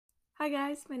Hi,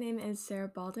 guys. My name is Sarah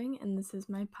Balding, and this is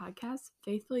my podcast,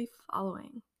 Faithfully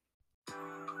Following.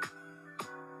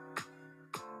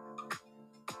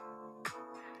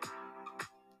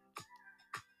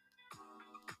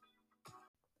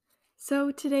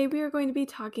 So, today we are going to be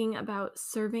talking about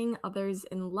serving others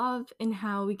in love and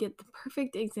how we get the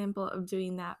perfect example of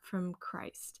doing that from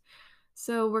Christ.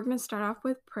 So, we're going to start off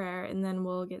with prayer and then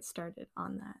we'll get started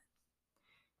on that.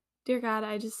 Dear God,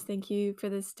 I just thank you for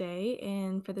this day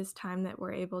and for this time that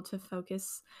we're able to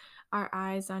focus our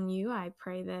eyes on you. I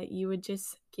pray that you would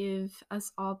just give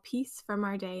us all peace from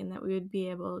our day and that we would be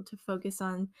able to focus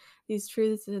on these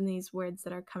truths and these words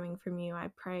that are coming from you. I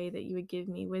pray that you would give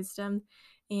me wisdom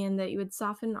and that you would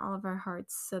soften all of our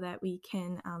hearts so that we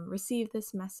can receive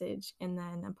this message and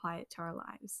then apply it to our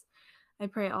lives. I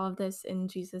pray all of this in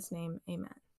Jesus' name.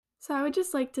 Amen. So, I would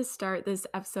just like to start this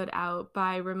episode out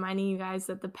by reminding you guys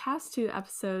that the past two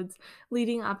episodes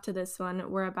leading up to this one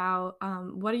were about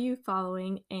what are you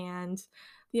following, and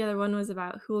the other one was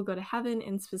about who will go to heaven,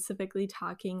 and specifically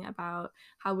talking about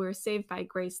how we're saved by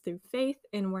grace through faith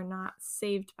and we're not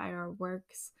saved by our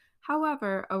works.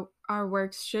 However, our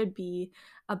works should be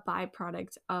a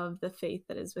byproduct of the faith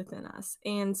that is within us.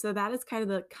 And so that is kind of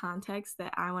the context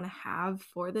that I want to have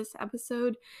for this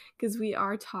episode, because we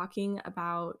are talking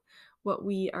about what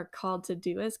we are called to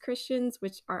do as Christians,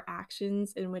 which are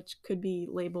actions and which could be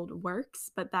labeled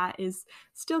works, but that is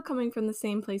still coming from the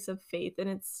same place of faith, and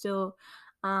it's still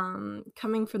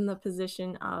coming from the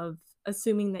position of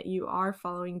assuming that you are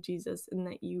following Jesus and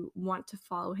that you want to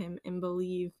follow him and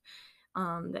believe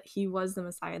that he was the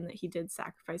Messiah and that he did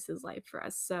sacrifice his life for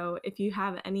us. So if you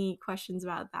have any questions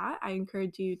about that, I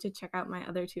encourage you to check out my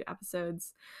other two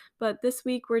episodes. But this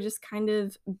week, we're just kind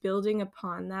of building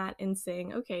upon that and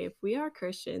saying, okay, if we are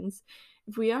Christians,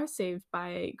 if we are saved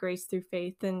by grace through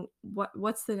faith, then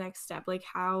what's the next step? Like,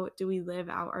 how do we live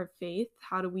out our faith?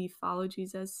 How do we follow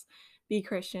Jesus, be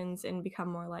Christians, and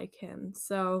become more like him?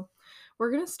 So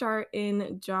we're going to start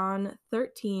in John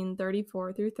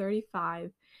 13:34 through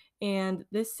 35. And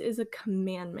this is a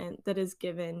commandment that is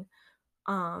given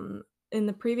in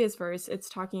the previous verse. It's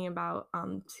talking about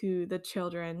to the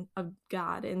children of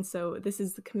God. And so this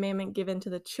is the commandment given to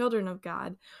the children of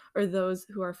God, or those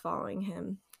who are following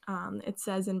him. It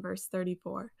says in verse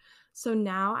 34, "So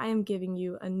now I am giving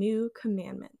you a new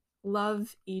commandment.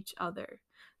 Love each other.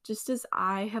 Just as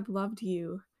I have loved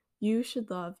you, you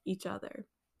should love each other.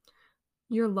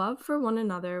 Your love for one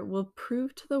another will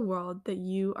prove to the world that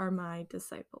you are my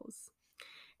disciples."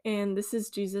 And this is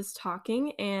Jesus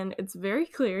talking, and it's very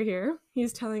clear here.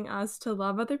 He's telling us to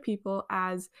love other people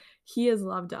as he has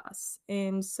loved us.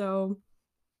 And so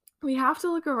we have to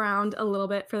look around a little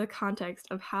bit for the context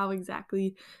of how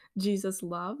exactly Jesus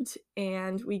loved.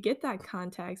 And we get that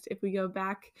context if we go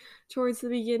back towards the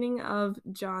beginning of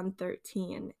John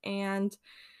 13. And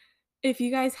if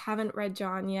you guys haven't read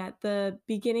John yet, the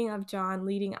beginning of John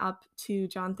leading up to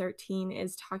John 13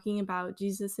 is talking about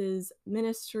Jesus's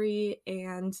ministry,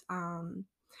 and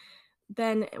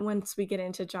then once we get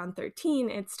into John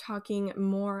 13, it's talking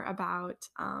more about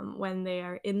when they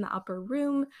are in the upper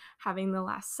room having the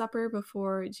Last Supper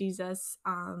before Jesus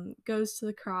goes to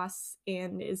the cross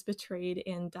and is betrayed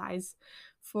and dies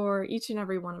for each and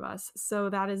every one of us. So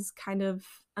that is kind of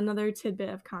another tidbit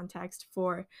of context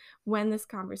for when this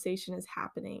conversation is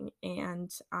happening.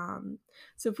 And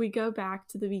so if we go back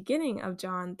to the beginning of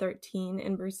John 13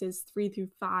 in verses 3 through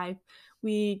 5,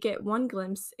 we get one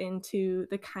glimpse into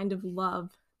the kind of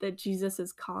love that Jesus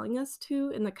is calling us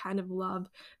to and the kind of love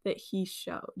that he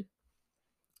showed.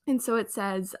 And so it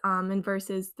says in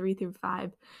verses 3 through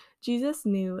 5, Jesus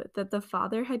knew that the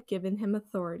Father had given him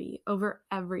authority over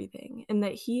everything and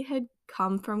that he had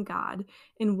come from God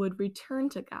and would return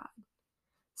to God.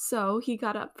 So he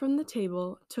got up from the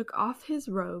table, took off his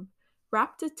robe,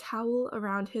 wrapped a towel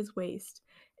around his waist,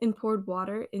 and poured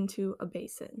water into a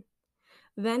basin.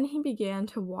 Then he began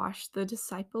to wash the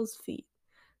disciples' feet,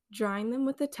 drying them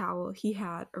with the towel he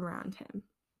had around him.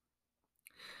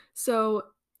 So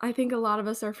I think a lot of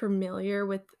us are familiar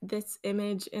with this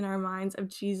image in our minds of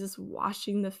Jesus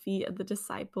washing the feet of the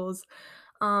disciples.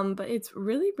 But it's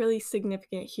really, really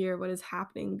significant here what is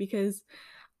happening, because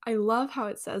I love how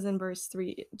it says in verse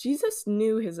 3, Jesus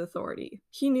knew his authority.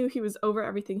 He knew he was over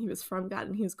everything, he was from God,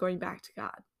 and he was going back to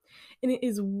God. And it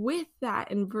is with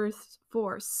that in verse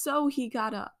 4, so he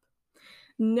got up.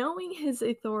 Knowing his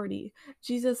authority,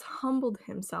 Jesus humbled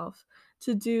himself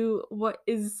to do what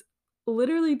is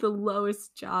literally the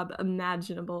lowest job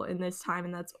imaginable in this time,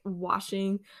 and that's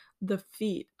washing the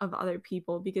feet of other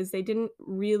people, because they didn't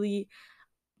really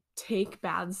take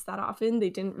baths that often. They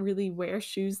didn't really wear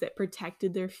shoes that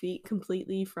protected their feet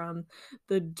completely from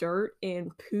the dirt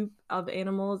and poop of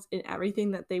animals and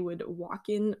everything that they would walk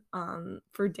in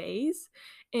for days.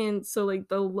 And so, like,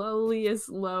 the lowliest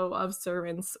low of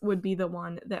servants would be the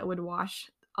one that would wash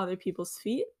other people's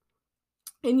feet.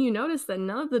 And you notice that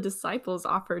none of the disciples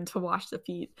offered to wash the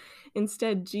feet.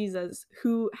 Instead, Jesus,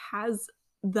 who has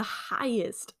the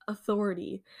highest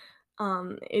authority,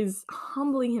 is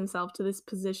humbling himself to this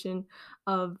position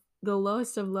of the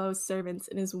lowest of low servants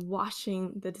and is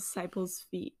washing the disciples'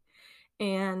 feet.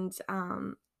 And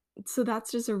so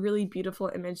that's just a really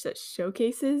beautiful image that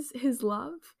showcases his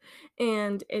love.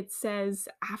 And it says,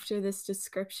 after this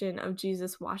description of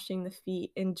Jesus washing the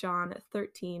feet in John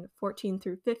 13:14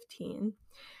 through 15,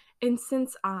 and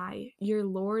since I, your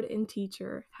Lord and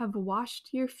teacher, have washed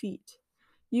your feet,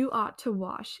 you ought to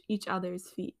wash each other's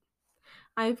feet.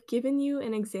 I have given you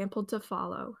an example to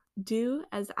follow. Do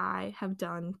as I have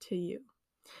done to you.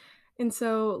 And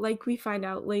so, like we find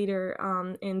out later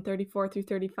in 34 through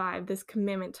 35, this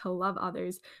commandment to love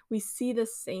others, we see the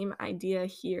same idea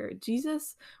here.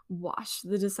 Jesus washed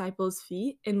the disciples'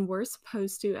 feet, and we're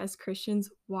supposed to, as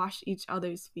Christians, wash each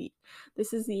other's feet.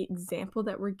 This is the example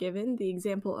that we're given, the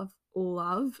example of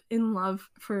love and love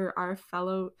for our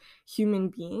fellow human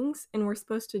beings, and we're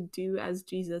supposed to do as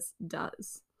Jesus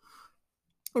does.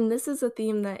 And this is a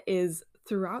theme that is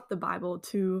throughout the Bible,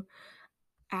 to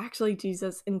act like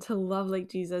Jesus and to love like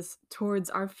Jesus towards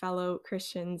our fellow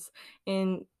Christians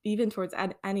and even towards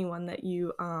anyone that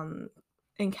you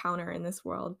encounter in this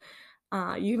world.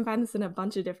 You can find this in a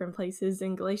bunch of different places.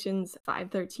 In Galatians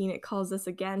 5:13, it calls us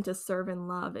again to serve and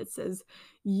love. It says,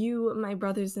 "You, my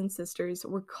brothers and sisters,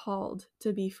 were called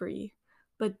to be free,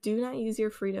 but do not use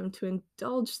your freedom to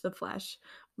indulge the flesh.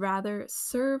 Rather,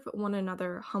 serve one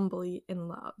another humbly in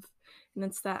love." And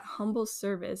it's that humble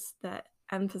service that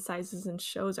emphasizes and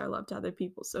shows our love to other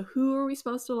people. So, who are we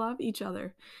supposed to love? Each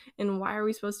other. And why are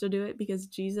we supposed to do it? Because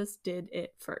Jesus did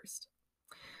it first.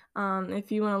 If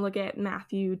you want to look at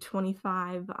Matthew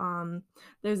 25,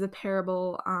 there's a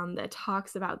parable that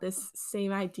talks about this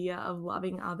same idea of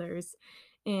loving others.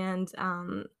 And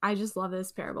I just love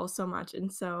this parable so much.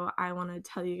 And so I want to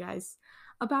tell you guys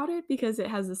about it because it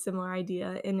has a similar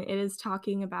idea. And it is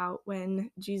talking about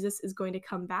when Jesus is going to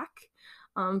come back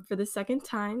for the second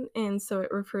time. And so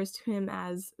it refers to him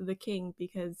as the king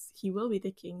because he will be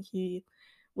the king. He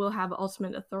will have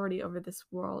ultimate authority over this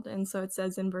world. And so it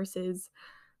says in verses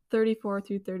 34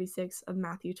 through 36 of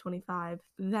Matthew 25,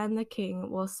 "Then the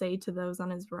king will say to those on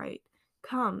his right,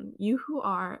 'Come, you who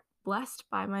are blessed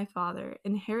by my Father,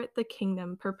 inherit the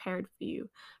kingdom prepared for you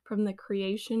from the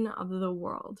creation of the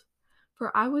world.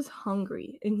 For I was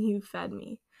hungry, and you fed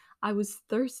me. I was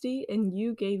thirsty, and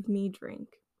you gave me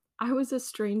drink. I was a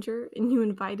stranger, and you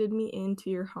invited me into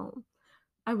your home.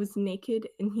 I was naked,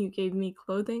 and you gave me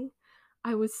clothing.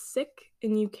 I was sick,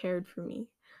 and you cared for me.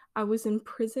 I was in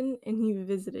prison, and you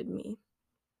visited me.'"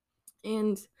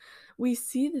 And we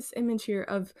see this image here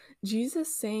of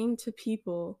Jesus saying to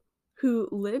people who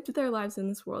lived their lives in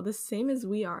this world the same as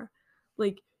we are,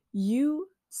 like,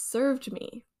 "You served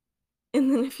me." And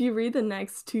then if you read the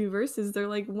next two verses, they're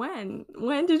like, "When?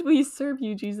 When did we serve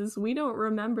you, Jesus? We don't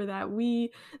remember that.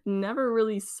 We never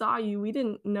really saw you. We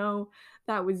didn't know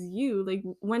that was you. Like,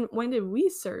 when did we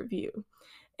serve you?"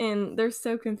 And they're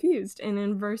so confused. And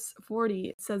in verse 40,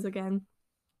 it says again,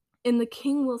 "And the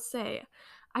king will say,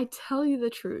 'I tell you the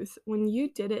truth, when you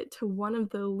did it to one of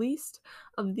the least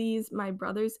of these my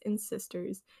brothers and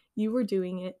sisters, you were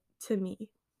doing it to me.'"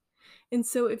 And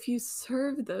so if you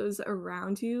serve those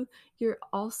around you, you're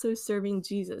also serving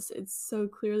Jesus. It's so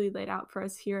clearly laid out for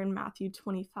us here in Matthew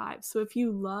 25. So if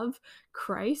you love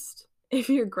Christ, if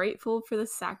you're grateful for the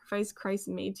sacrifice Christ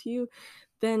made to you,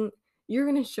 then you're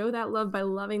going to show that love by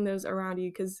loving those around you,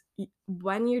 because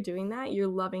when you're doing that, you're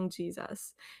loving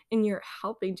Jesus and you're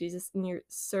helping Jesus and you're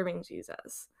serving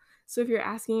Jesus. So if you're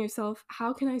asking yourself,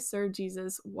 how can I serve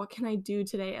Jesus? What can I do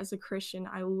today as a Christian?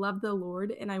 I love the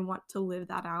Lord and I want to live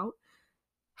that out.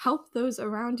 Help those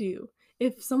around you.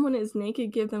 If someone is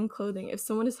naked, give them clothing. If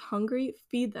someone is hungry,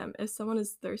 feed them. If someone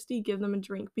is thirsty, give them a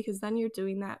drink, because then you're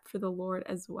doing that for the Lord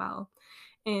as well.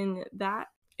 And that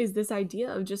is this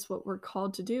idea of just what we're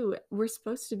called to do. We're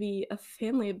supposed to be a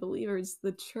family of believers,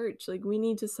 the church. Like, we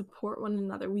need to support one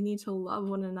another. We need to love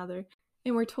one another.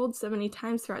 And we're told so many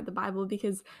times throughout the Bible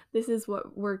because this is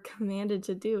what we're commanded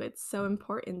to do. It's so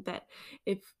important that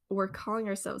if we're calling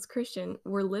ourselves Christian,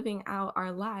 we're living out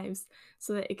our lives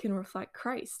so that it can reflect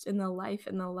Christ in the life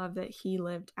and the love that he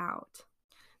lived out.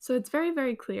 So it's very,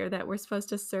 very clear that we're supposed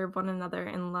to serve one another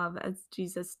in love as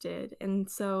Jesus did. And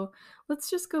so let's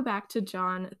just go back to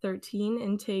John 13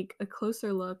 and take a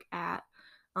closer look at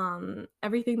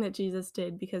everything that Jesus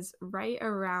did, because right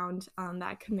around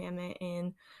that commandment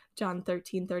in John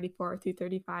 13:34 through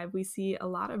 35, we see a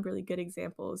lot of really good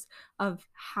examples of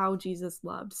how Jesus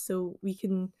loved. So we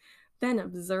can then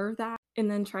observe that and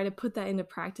then try to put that into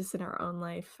practice in our own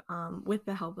life with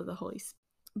the help of the Holy Spirit.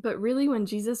 But really, when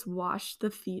Jesus washed the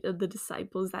feet of the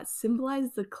disciples, that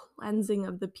symbolized the cleansing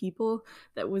of the people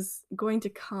that was going to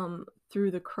come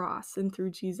through the cross and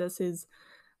through Jesus's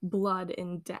blood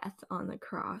and death on the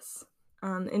cross.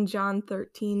 In John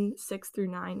 13:6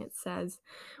 through 9, it says,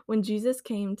 when Jesus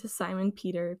came to Simon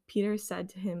Peter, Peter said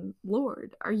to him,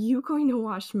 Lord, are you going to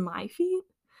wash my feet?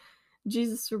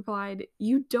 Jesus replied,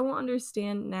 you don't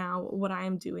understand now what I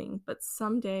am doing, but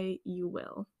someday you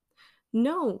will.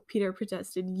 No, Peter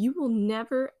protested, you will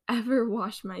never, ever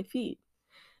wash my feet.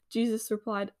 Jesus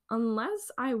replied, unless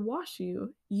I wash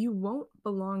you, you won't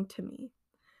belong to me.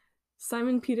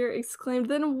 Simon Peter exclaimed,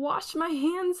 then wash my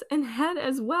hands and head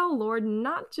as well, Lord,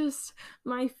 not just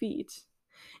my feet.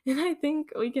 And I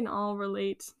think we can all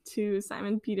relate to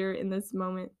Simon Peter in this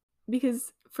moment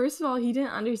because, first of all, he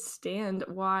didn't understand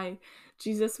why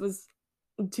Jesus was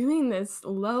doing this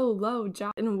low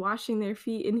job and washing their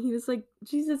feet. And he was like,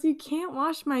 Jesus, you can't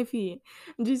wash my feet.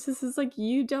 And Jesus is like,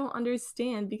 you don't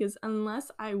understand, because unless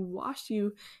I wash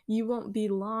you, you won't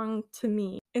belong to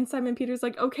me. And Simon Peter's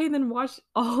like, okay, then wash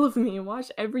all of me, wash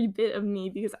every bit of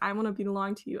me, because I want to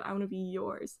belong to you. I want to be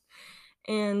yours.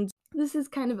 And this is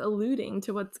kind of alluding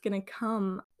to what's going to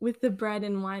come with the bread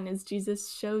and wine, as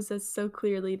Jesus shows us so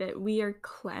clearly that we are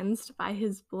cleansed by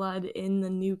his blood in the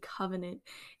new covenant,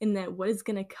 and that what is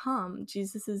going to come,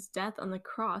 Jesus' death on the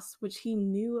cross, which he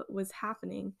knew was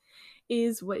happening,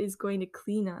 is what is going to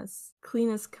clean us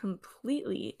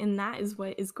completely. And that is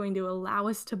what is going to allow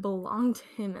us to belong to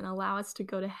him and allow us to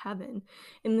go to heaven.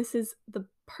 And this is the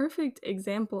perfect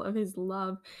example of his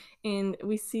love. And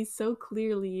we see so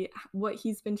clearly what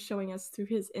he's been showing us through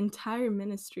his entire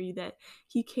ministry, that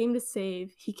he came to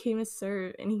save, he came to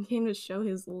serve, and he came to show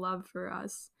his love for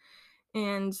us.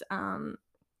 And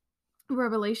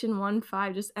Revelation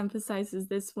 1:5 just emphasizes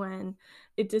this when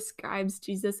it describes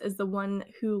Jesus as the one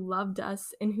who loved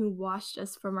us and who washed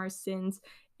us from our sins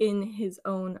in his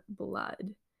own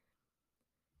blood.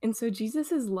 And so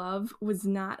Jesus' love was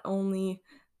not only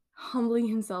humbling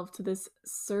himself to this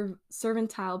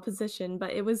servantile position,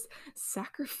 but it was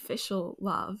sacrificial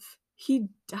love. He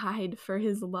died for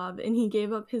his love and he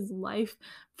gave up his life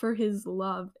for his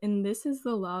love. And this is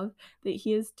the love that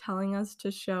he is telling us to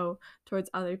show towards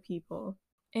other people.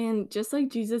 And just like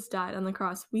Jesus died on the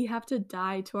cross, we have to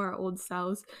die to our old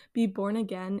selves, be born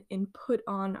again, and put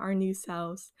on our new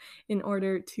selves in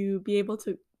order to be able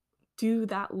to do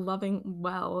that loving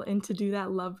well, and to do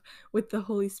that love with the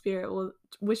Holy Spirit,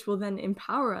 which will then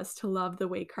empower us to love the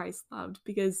way Christ loved.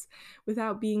 Because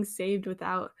without being saved,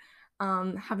 without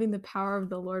having the power of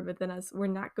the Lord within us, we're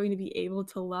not going to be able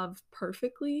to love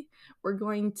perfectly. We're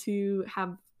going to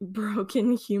have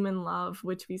broken human love,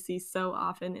 which we see so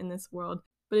often in this world.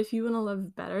 But if you want to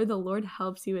love better, the Lord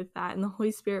helps you with that. And the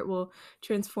Holy Spirit will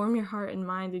transform your heart and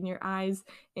mind and your eyes,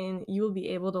 and you will be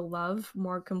able to love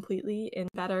more completely and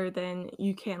better than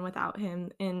you can without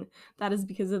him. And that is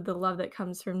because of the love that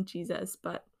comes from Jesus.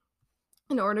 But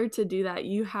in order to do that,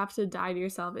 you have to die to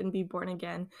yourself and be born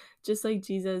again, just like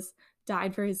Jesus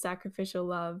died for his sacrificial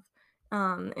love.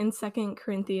 In 2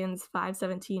 Corinthians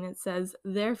 5:17, it says,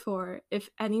 therefore, if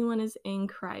anyone is in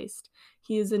Christ,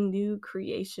 he is a new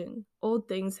creation. Old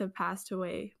things have passed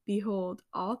away. Behold,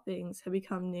 all things have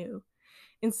become new.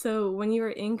 And so when you are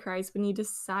in Christ, when you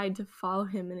decide to follow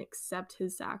him and accept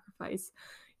his sacrifice,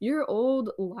 your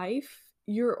old life,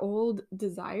 your old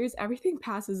desires, everything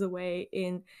passes away,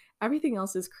 and everything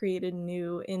else is created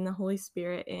new in the Holy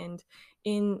Spirit and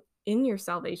in your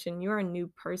salvation. You're a new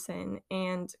person.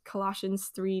 And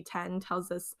Colossians 3:10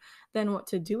 tells us then what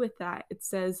to do with that. It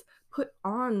says, put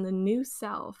on the new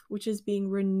self, which is being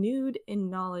renewed in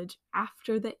knowledge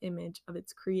after the image of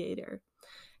its creator.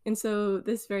 And so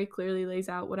this very clearly lays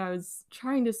out what I was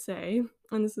trying to say.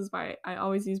 And this is why I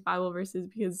always use Bible verses,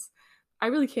 because I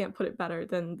really can't put it better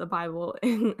than the Bible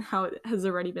and how it has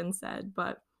already been said.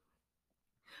 But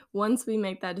once we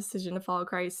make that decision to follow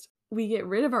Christ, we get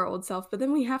rid of our old self, but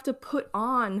then we have to put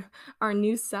on our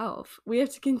new self. We have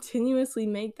to continuously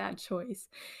make that choice.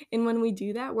 And when we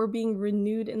do that, we're being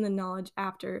renewed in the knowledge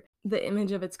after the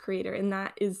image of its creator. And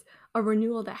that is a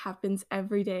renewal that happens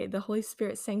every day. The Holy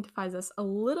Spirit sanctifies us a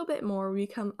little bit more. We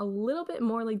become a little bit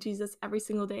more like Jesus every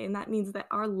single day. And that means that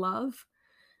our love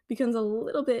becomes a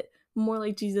little bit more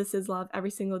like Jesus' love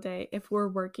every single day if we're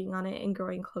working on it and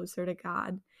growing closer to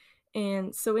God.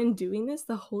 And so, in doing this,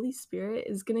 the Holy Spirit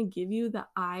is going to give you the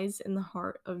eyes and the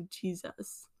heart of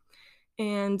Jesus.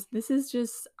 And this is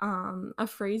just a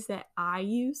phrase that I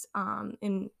use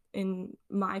in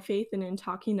my faith and in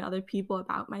talking to other people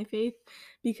about my faith,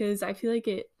 because I feel like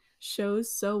it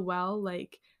shows so well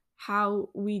like how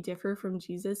we differ from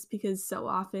Jesus, because so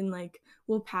often like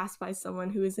we'll pass by someone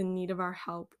who is in need of our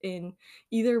help, and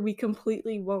either we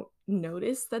completely won't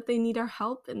notice that they need our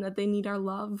help and that they need our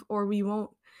love, or we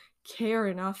won't care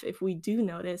enough if we do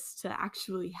notice to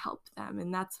actually help them.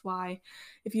 And that's why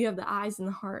if you have the eyes and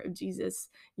the heart of Jesus,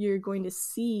 you're going to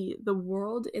see the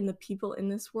world and the people in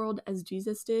this world as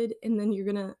Jesus did, and then you're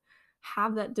going to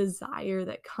have that desire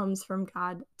that comes from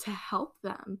God to help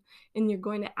them, and you're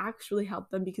going to actually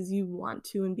help them because you want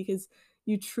to and because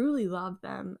you truly love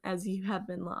them as you have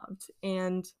been loved.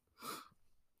 And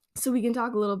so we can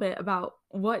talk a little bit about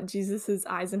what Jesus's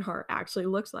eyes and heart actually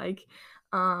looked like.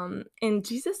 And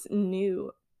Jesus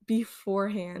knew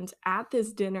beforehand at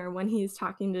this dinner when he is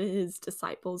talking to his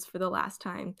disciples for the last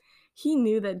time, he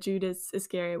knew that Judas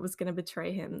Iscariot was going to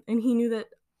betray him, and he knew that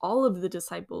all of the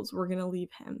disciples were going to leave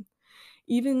him.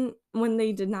 Even when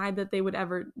they denied that they would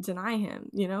ever deny him,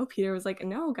 Peter was like,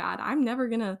 "No, God, I'm never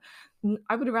gonna,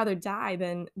 I would rather die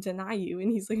than deny you."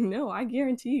 And he's like, "No, I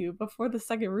guarantee you, before the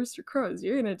second rooster crows,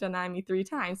 you're gonna deny me 3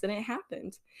 times." And it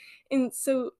happened. And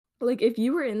so, like, if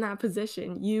you were in that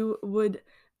position, you would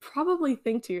probably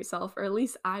think to yourself, or at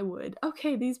least I would,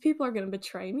 okay, these people are gonna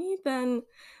betray me, then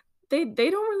they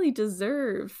don't really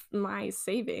deserve my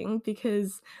saving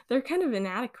because they're kind of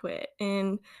inadequate.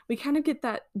 And we kind of get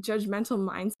that judgmental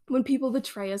mindset when people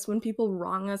betray us, when people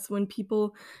wrong us, when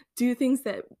people do things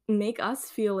that make us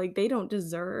feel like they don't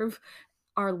deserve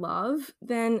our love,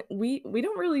 then we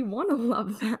don't really want to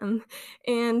love them.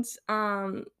 And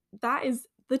that is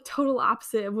the total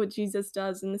opposite of what Jesus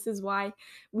does. And this is why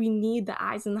we need the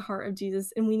eyes and the heart of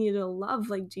Jesus, and we need to love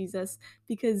like Jesus,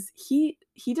 because he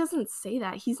doesn't say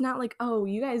that. He's not like, "Oh,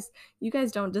 you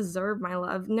guys don't deserve my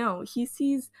love." No, he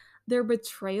sees their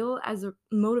betrayal as a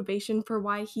motivation for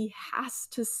why he has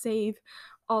to save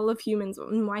all of humans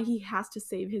and why he has to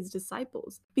save his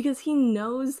disciples, because he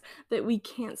knows that we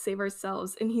can't save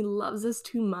ourselves, and he loves us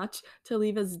too much to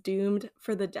leave us doomed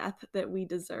for the death that we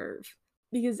deserve.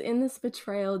 Because in this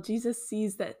betrayal, Jesus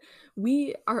sees that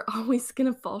we are always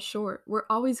going to fall short. We're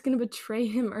always going to betray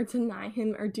him or deny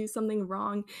him or do something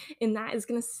wrong, and that is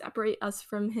going to separate us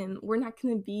from him. We're not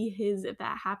going to be his if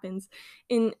that happens.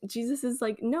 And Jesus is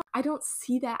like, "No, I don't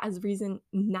see that as reason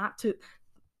not to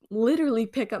literally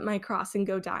pick up my cross and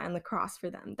go die on the cross for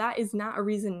them. That is not a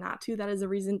reason not to. That is a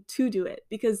reason to do it,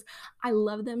 because I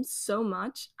love them so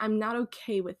much. I'm not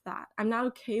okay with that. I'm not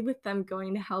okay with them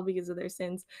going to hell because of their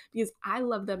sins, because I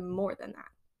love them more than that.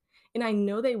 And I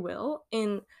know they will.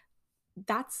 And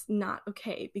that's not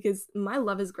okay, because my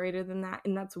love is greater than that.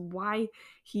 And that's why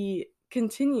he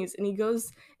continues and he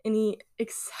goes and he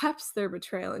accepts their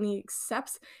betrayal, and he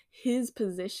accepts his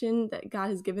position that God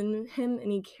has given him,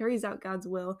 and he carries out God's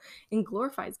will and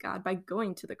glorifies God by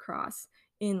going to the cross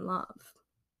in love.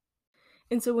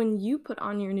 And so when you put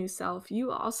on your new self,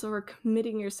 you also are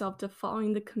committing yourself to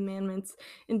following the commandments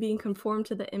and being conformed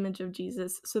to the image of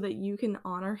Jesus so that you can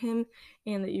honor him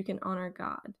and that you can honor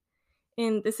God.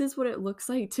 And this is what it looks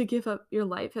like to give up your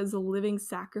life as a living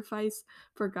sacrifice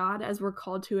for God, as we're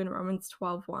called to in Romans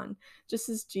 12:1. Just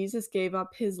as Jesus gave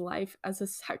up his life as a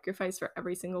sacrifice for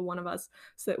every single one of us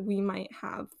so that we might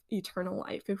have eternal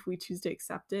life if we choose to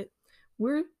accept it,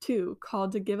 we're too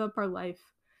called to give up our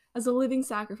life as a living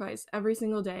sacrifice every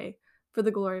single day for the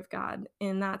glory of God.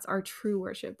 And that's our true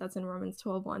worship. That's in Romans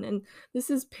 12:1. And this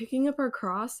is picking up our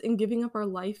cross and giving up our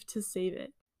life to save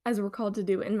it, as we're called to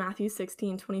do in Matthew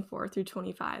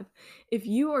 16:24-25. If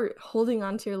you are holding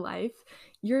on to your life,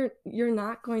 you're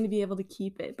not going to be able to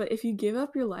keep it. But if you give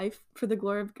up your life for the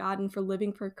glory of God and for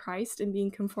living for Christ and being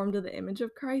conformed to the image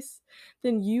of Christ,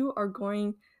 then you are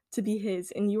going to be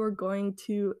his, and you are going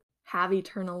to have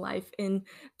eternal life. And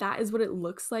that is what it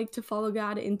looks like to follow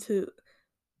God and to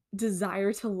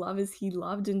desire to love as he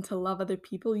loved and to love other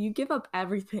people. You give up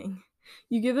everything.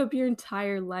 You give up your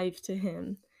entire life to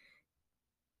him.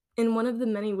 And one of the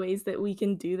many ways that we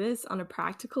can do this on a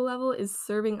practical level is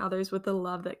serving others with the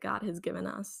love that God has given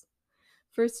us.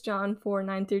 1 John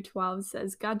 4:9-12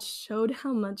 says, "God showed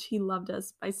how much he loved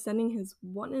us by sending his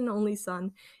one and only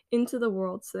Son into the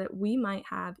world so that we might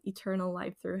have eternal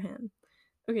life through him."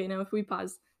 Okay, now if we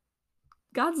pause,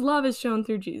 God's love is shown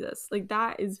through Jesus. Like,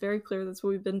 that is very clear. That's what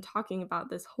we've been talking about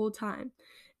this whole time.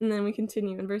 And then we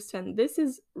continue in verse 10. "This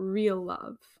is real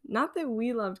love. Not that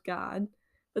we loved God,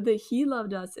 but that he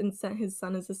loved us and sent his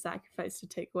son as a sacrifice to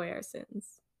take away our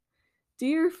sins.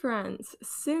 Dear friends,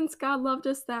 since God loved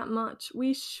us that much,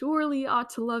 we surely ought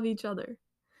to love each other.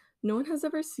 No one has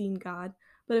ever seen God,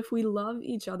 but if we love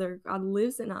each other, God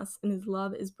lives in us and his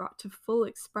love is brought to full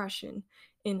expression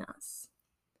in us.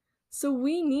 So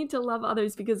we need to love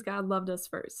others because God loved us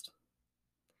first.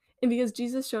 And because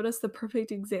Jesus showed us the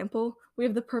perfect example, we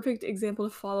have the perfect example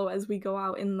to follow as we go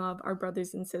out and love our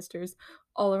brothers and sisters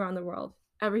all around the world.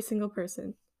 Every single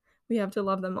person. We have to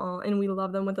love them all, and we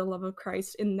love them with the love of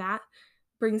Christ, and that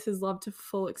brings his love to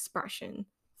full expression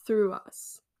through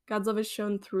us. God's love is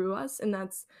shown through us, and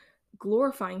that's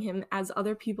glorifying him as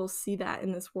other people see that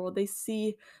in this world. They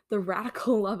see the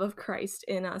radical love of Christ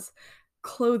in us,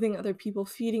 clothing other people,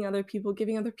 feeding other people,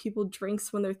 giving other people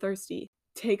drinks when they're thirsty.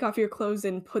 Take off your clothes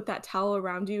and put that towel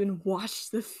around you and wash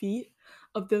the feet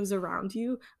of those around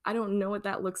you. I don't know what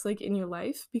that looks like in your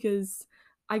life because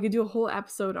I could do a whole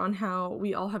episode on how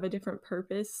we all have a different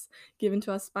purpose given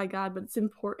to us by God, but it's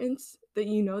important that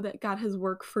you know that God has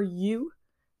work for you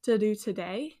to do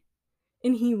today,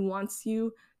 and he wants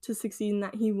you to succeed in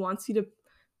that. He wants you to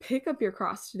pick up your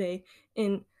cross today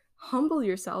and humble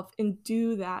yourself and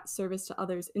do that service to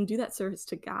others and do that service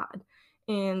to God.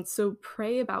 And so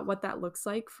pray about what that looks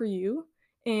like for you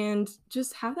and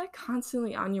just have that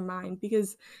constantly on your mind,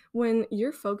 because when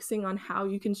you're focusing on how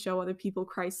you can show other people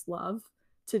Christ's love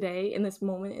today, in this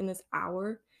moment, in this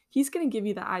hour, he's going to give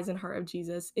you the eyes and heart of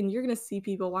Jesus, and you're going to see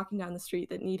people walking down the street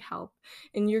that need help,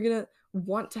 and you're going to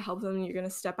want to help them, and you're going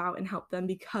to step out and help them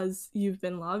because you've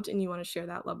been loved and you want to share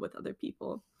that love with other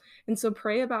people. And so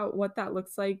pray about what that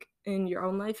looks like in your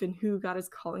own life and who God is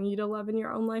calling you to love in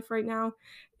your own life right now.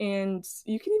 And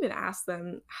you can even ask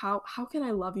them, how can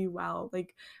I love you well?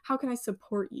 Like, how can I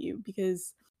support you?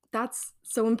 Because that's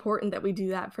so important that we do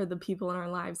that for the people in our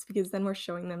lives, because then we're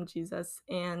showing them Jesus.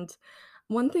 And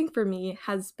one thing for me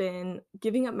has been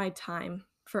giving up my time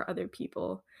for other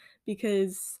people,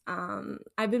 because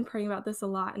I've been praying about this a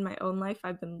lot in my own life.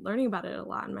 I've been learning about it a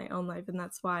lot in my own life, and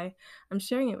that's why I'm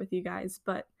sharing it with you guys.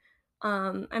 But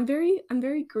I'm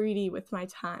very greedy with my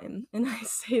time, and I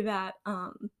say that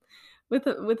with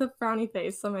a frowny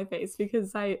face on my face,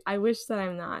 because I wish that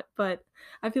I'm not, but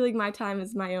I feel like my time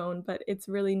is my own, but it's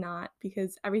really not,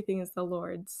 because everything is the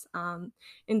Lord's.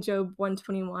 In Job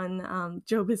 121,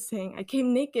 Job is saying, "I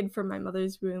came naked from my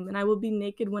mother's womb, and I will be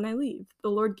naked when I leave.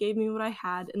 The Lord gave me what I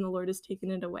had, and the Lord has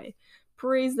taken it away.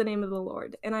 Praise the name of the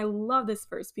Lord." And I love this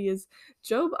verse because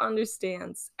Job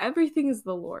understands everything is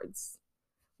the Lord's.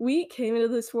 We came into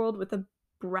this world with a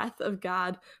breath of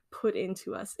God put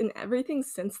into us, and everything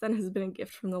since then has been a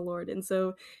gift from the Lord. And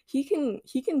so he can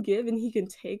give and he can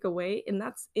take away, and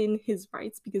that's in his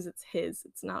rights because it's his,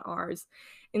 it's not ours.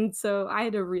 And so I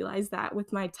had to realize that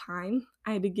with my time,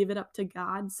 I had to give it up to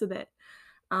God so that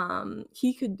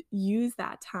he could use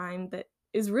that time that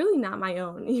is really not my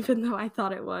own, even though I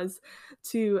thought it was,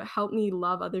 to help me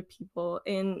love other people.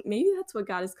 And maybe that's what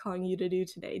God is calling you to do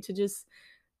today, to just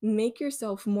make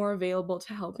yourself more available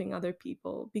to helping other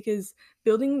people, because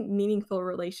building meaningful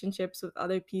relationships with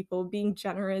other people, being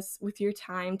generous with your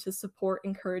time to support,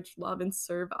 encourage, love, and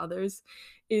serve others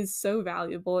is so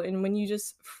valuable. And when you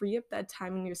just free up that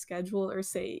time in your schedule, or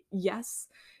say yes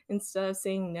instead of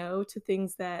saying no to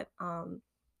things that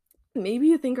maybe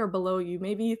you think are below you,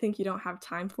 maybe you think you don't have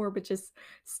time for, but just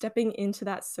stepping into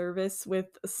that service with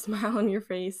a smile on your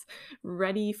face,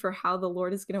 ready for how the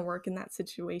Lord is going to work in that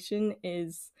situation,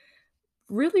 is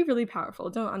really, really powerful.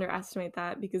 Don't underestimate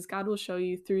that, because God will show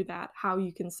you through that how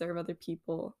you can serve other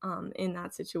people in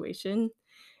that situation.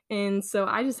 And so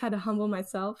I just had to humble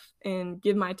myself and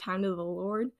give my time to the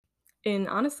Lord. And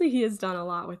honestly, he has done a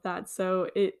lot with that. So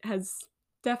it has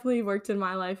definitely worked in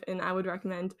my life, and I would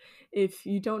recommend, if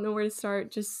you don't know where to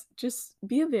start, just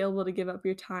be available to give up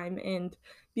your time and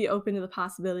be open to the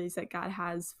possibilities that God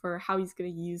has for how he's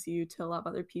going to use you to love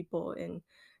other people and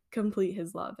complete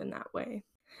his love in that way.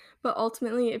 But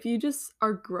ultimately, if you just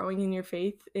are growing in your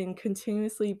faith and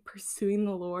continuously pursuing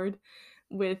the Lord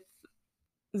with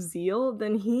zeal,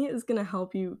 then he is going to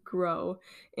help you grow,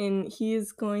 and he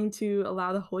is going to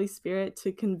allow the Holy Spirit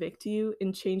to convict you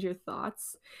and change your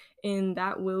thoughts, and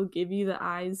that will give you the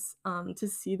eyes to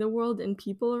see the world and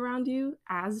people around you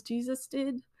as Jesus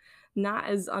did, not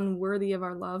as unworthy of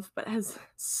our love, but as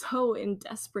so in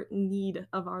desperate need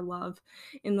of our love,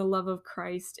 in the love of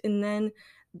Christ. And then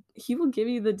he will give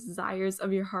you the desires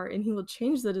of your heart, and he will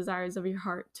change the desires of your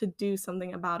heart to do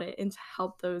something about it and to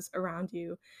help those around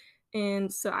you.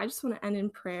 And so I just want to end in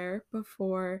prayer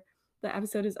before the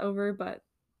episode is over. But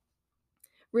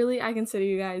really, I consider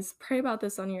you guys pray about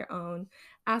this on your own.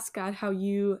 Ask God how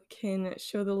you can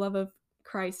show the love of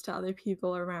Christ to other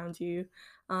people around you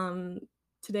um,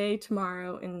 today,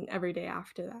 tomorrow, and every day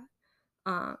after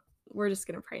that. Uh, we're just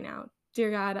going to pray now.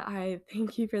 Dear God, I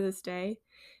thank you for this day.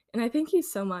 And I thank you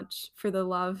so much for the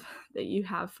love that you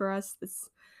have for us, this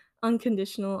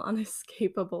unconditional,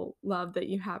 unescapable love that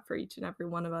you have for each and every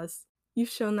one of us. You've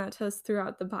shown that to us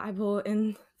throughout the Bible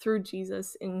and through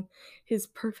Jesus in his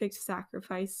perfect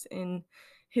sacrifice and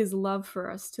his love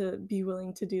for us to be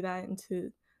willing to do that and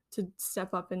to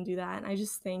step up and do that. And I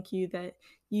just thank you that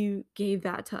you gave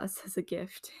that to us as a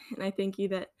gift. And I thank you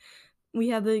that we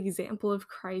have the example of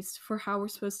Christ for how we're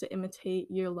supposed to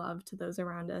imitate your love to those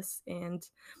around us. And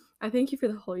I thank you for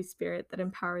the Holy Spirit that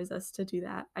empowers us to do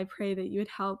that. I pray that you would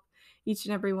help each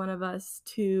and every one of us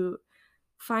to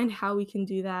find how we can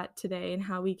do that today and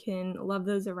how we can love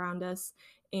those around us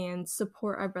and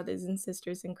support our brothers and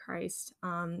sisters in Christ,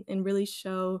 and really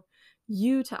show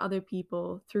you to other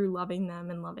people through loving them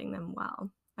and loving them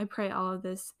well. I pray all of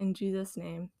this in Jesus'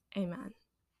 name. Amen.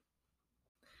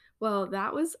 Well,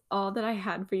 that was all that I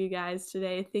had for you guys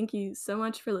today. Thank you so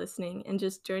much for listening and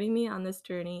just joining me on this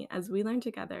journey as we learn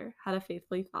together how to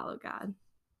faithfully follow God.